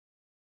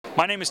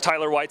My name is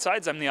Tyler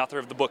Whitesides. I'm the author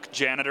of the book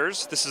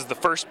Janitors. This is the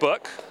first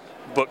book.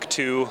 Book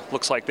 2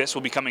 looks like this,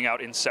 will be coming out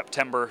in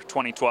September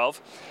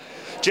 2012.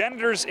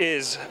 Janitors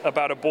is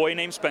about a boy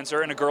named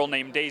Spencer and a girl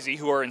named Daisy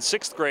who are in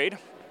 6th grade.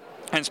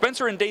 And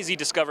Spencer and Daisy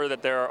discover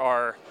that there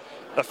are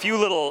a few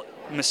little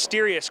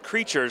mysterious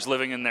creatures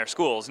living in their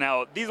schools.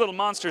 Now, these little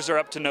monsters are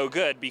up to no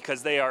good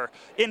because they are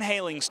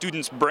inhaling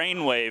students'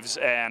 brain waves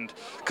and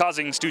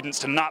causing students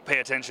to not pay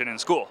attention in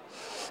school.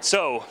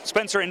 So,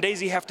 Spencer and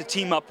Daisy have to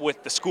team up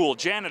with the school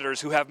janitors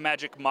who have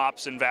magic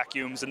mops and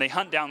vacuums, and they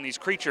hunt down these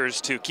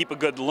creatures to keep a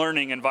good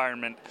learning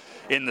environment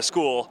in the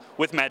school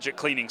with magic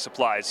cleaning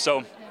supplies.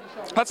 So,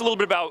 that's a little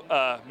bit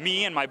about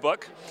me and my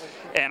book,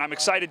 and I'm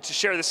excited to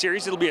share the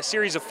series. It'll be a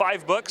series of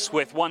 5 books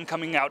with one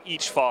coming out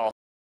each fall.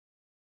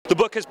 The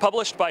book is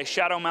published by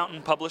Shadow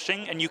Mountain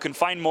Publishing, and you can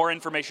find more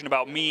information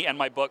about me and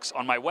my books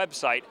on my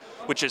website,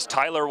 which is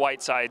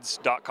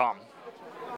tylerwhitesides.com.